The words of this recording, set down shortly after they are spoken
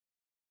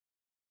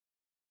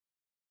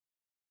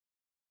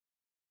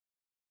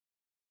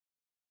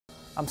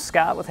I'm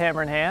Scott with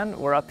Hammer in Hand.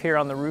 We're up here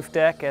on the roof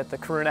deck at the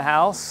Karuna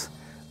House.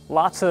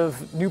 Lots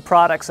of new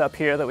products up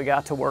here that we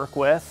got to work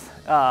with.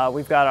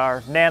 We've got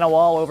our nano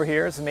wall over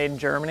here, it's made in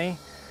Germany.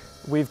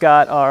 We've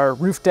got our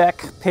roof deck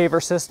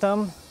paver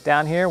system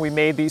down here. We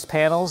made these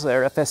panels,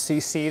 they're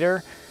FSC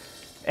cedar.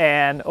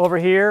 And over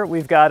here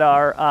we've got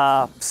our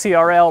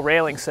CRL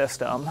railing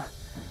system.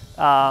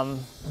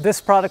 This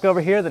product over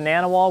here, the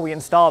nano wall, we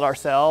installed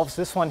ourselves.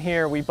 This one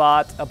here we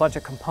bought a bunch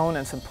of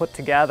components and put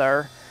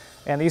together.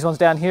 And these ones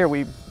down here,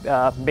 we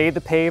made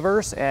the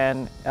pavers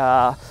and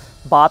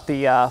bought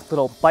the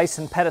little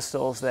bison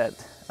pedestals that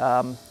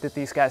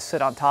these guys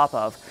sit on top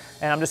of.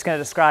 And I'm just going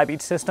to describe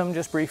each system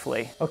just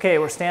briefly. Okay,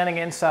 we're standing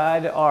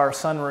inside our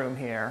sunroom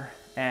here,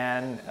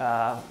 and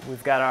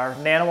we've got our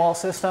nano wall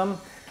system.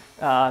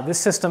 This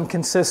system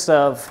consists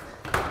of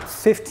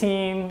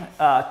 15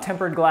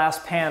 tempered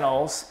glass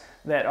panels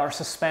that are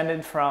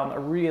suspended from a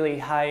really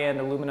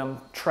high-end aluminum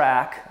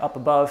track up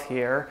above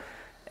here.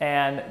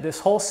 And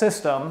this whole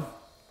system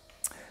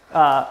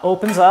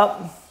opens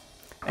up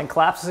and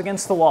collapses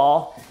against the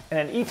wall, and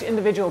then each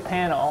individual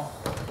panel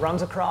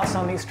runs across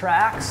on these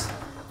tracks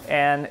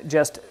and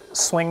just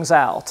swings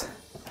out.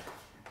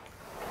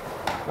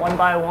 One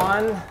by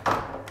one,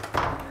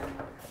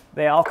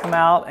 they all come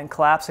out and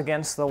collapse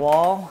against the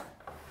wall.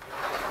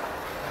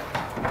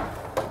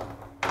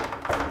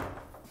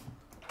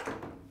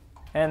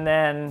 And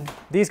then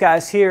these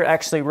guys here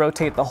actually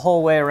rotate the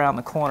whole way around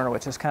the corner,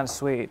 which is kind of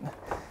sweet.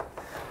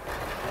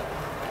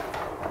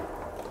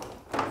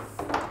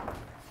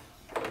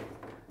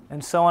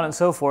 And so on and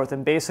so forth.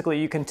 And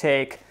basically you can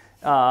take,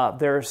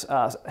 there's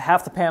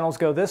half the panels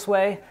go this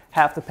way,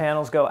 half the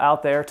panels go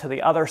out there to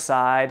the other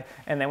side,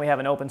 and then we have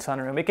an open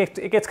sunroom.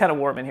 It gets kind of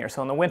warm in here.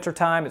 So in the winter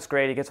time, it's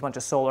great. It gets a bunch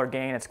of solar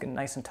gain. It's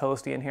nice and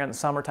toasty in here. In the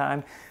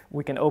summertime,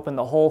 we can open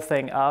the whole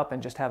thing up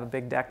and just have a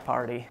big deck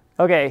party.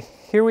 Okay,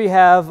 here we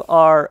have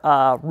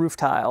our roof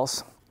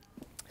tiles.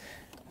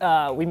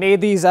 We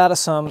made these out of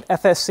some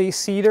FSC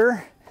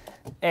cedar,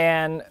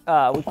 and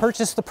we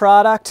purchased the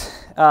product.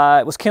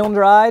 It was kiln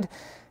dried.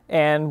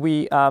 And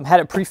we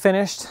had it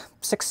pre-finished,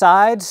 6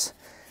 sides,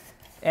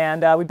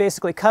 and we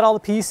basically cut all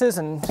the pieces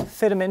and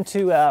fit them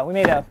into, we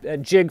made a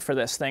jig for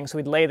this thing, so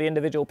we'd lay the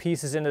individual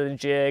pieces into the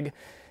jig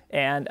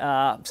and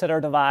set our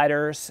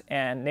dividers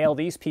and nail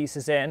these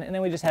pieces in, and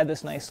then we just had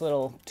this nice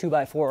little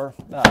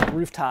 2x4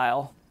 roof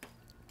tile.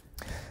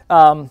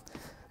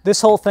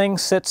 This whole thing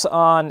sits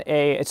on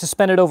it's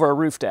suspended over a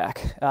roof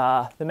deck.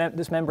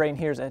 This membrane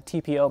here is a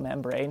TPO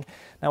membrane.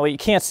 Now what you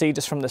can't see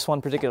just from this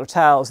one particular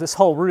tile is this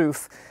whole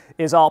roof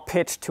is all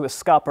pitched to a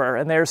scupper,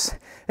 and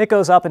it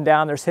goes up and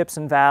down, there's hips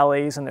and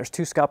valleys, and there's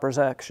 2 scuppers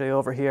actually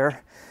over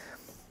here.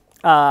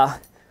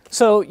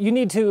 So you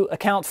need to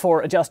account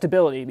for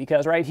adjustability,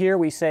 because right here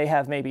we say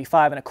have maybe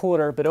 5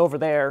 1/4, but over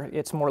there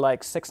it's more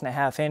like 6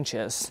 1/2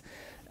 inches.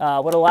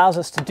 What allows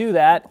us to do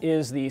that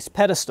is these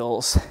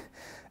pedestals.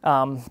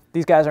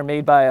 These guys are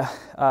made by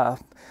a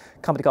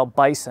company called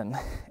Bison,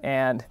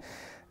 and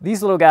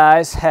these little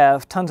guys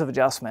have tons of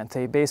adjustment.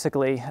 They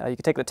basically, you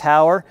can take the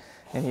tower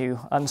and you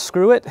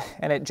unscrew it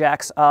and it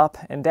jacks up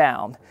and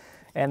down.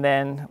 And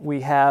then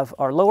we have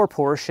our lower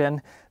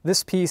portion.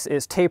 This piece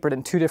is tapered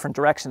in 2 different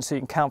directions, so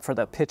you can count for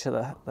the pitch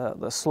of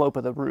the slope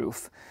of the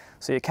roof.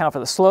 So you count for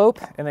the slope,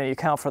 and then you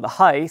count for the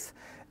height,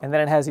 and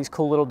then it has these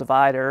cool little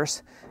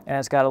dividers, and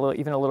it's got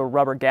even a little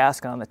rubber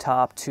gasket on the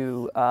top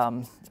to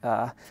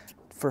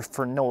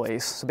for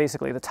noise. So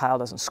basically the tile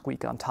doesn't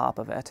squeak on top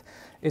of it.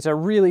 It's a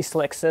really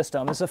slick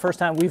system. This is the first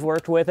time we've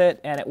worked with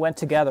it, and it went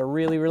together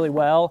really, really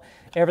well.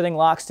 Everything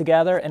locks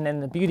together, and then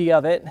the beauty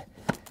of it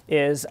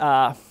is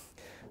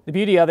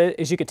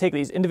you could take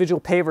these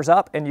individual pavers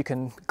up and you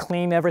can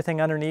clean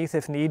everything underneath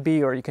if need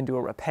be, or you can do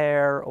a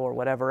repair or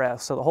whatever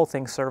else. So the whole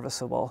thing's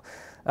serviceable.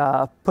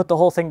 Put the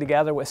whole thing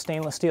together with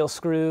stainless steel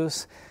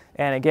screws,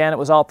 and again, it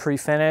was all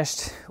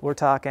pre-finished. We're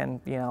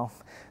talking, you know,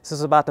 this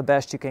is about the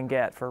best you can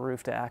get for a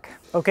roof deck.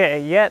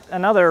 Okay, yet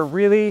another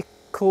really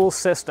cool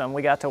system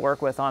we got to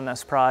work with on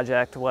this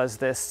project was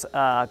this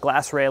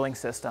glass railing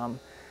system.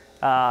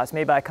 It's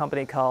made by a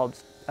company called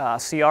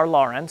CR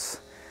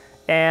Lawrence.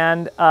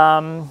 And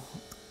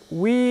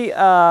we, you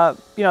know,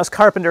 as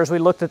carpenters, we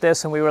looked at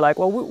this and we were like,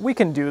 well, we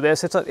can do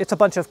this. It's a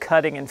bunch of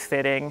cutting and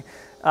fitting.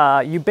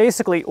 You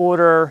basically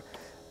order,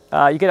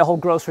 you get a whole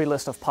grocery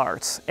list of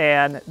parts,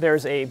 and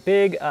there's a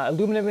big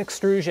aluminum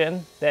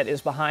extrusion that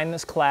is behind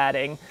this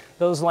cladding.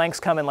 Those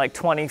lengths come in like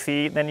 20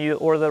 feet. Then you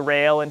order the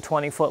rail in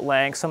 20-foot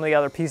lengths. Some of the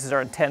other pieces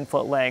are in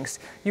 10-foot lengths.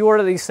 You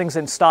order these things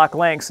in stock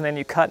lengths, and then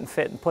you cut and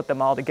fit and put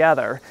them all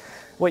together.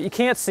 What you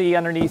can't see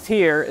underneath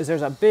here is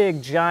there's a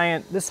big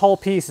giant, this whole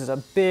piece is a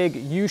big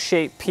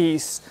U-shaped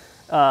piece,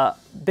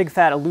 big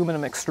fat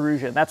aluminum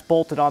extrusion. That's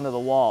bolted onto the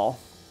wall.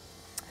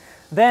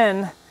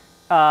 Then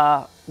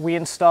we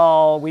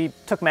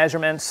took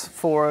measurements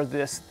for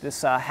this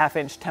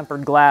half-inch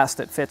tempered glass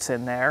that fits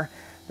in there.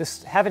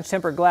 This half-inch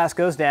tempered glass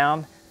goes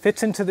down,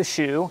 fits into the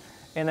shoe,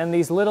 and then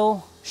these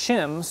little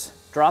shims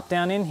drop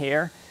down in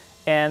here,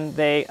 and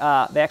they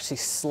actually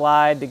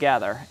slide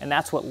together, and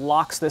that's what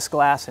locks this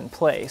glass in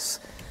place.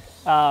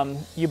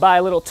 You buy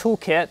a little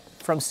toolkit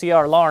from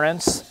C.R.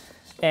 Lawrence,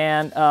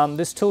 and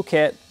this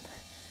toolkit,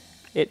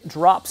 it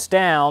drops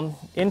down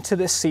into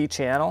this C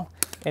channel,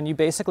 and you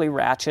basically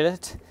ratchet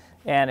it,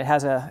 and it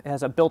has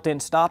a built-in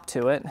stop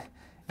to it,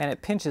 and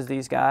it pinches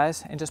these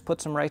guys and just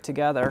puts them right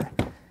together,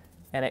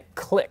 and it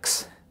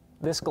clicks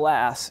this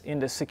glass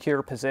into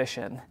secure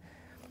position.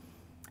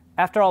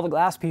 After all the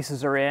glass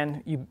pieces are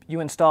in, you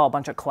install a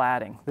bunch of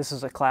cladding. This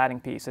is a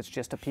cladding piece. It's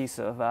just a piece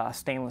of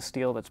stainless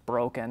steel that's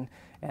broken,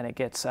 and it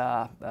gets,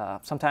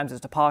 sometimes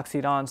it's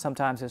epoxied on,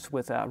 sometimes it's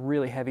with a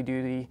really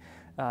heavy-duty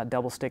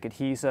double stick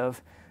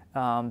adhesive.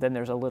 Then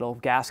there's a little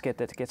gasket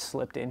that gets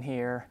slipped in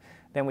here.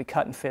 Then we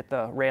cut and fit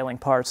the railing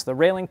parts. The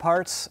railing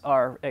parts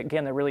are,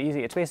 again, they're really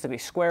easy. It's basically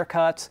square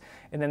cuts,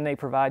 and then they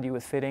provide you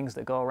with fittings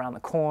that go around the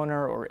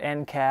corner, or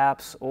end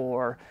caps,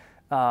 or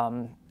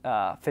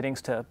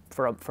fittings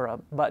for a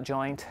butt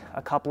joint,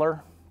 a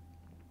coupler.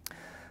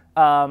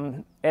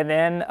 And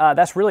then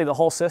that's really the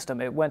whole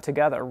system. It went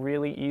together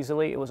really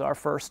easily. It was our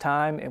first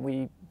time, and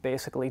we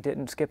basically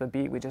didn't skip a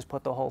beat. We just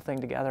put the whole thing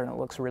together, and it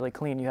looks really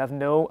clean. You have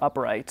no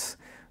uprights.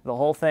 The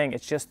whole thing,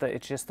 it's just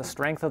the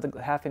strength of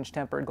the half-inch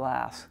tempered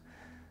glass.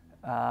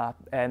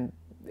 And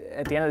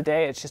at the end of the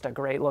day, it's just a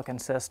great looking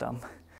system.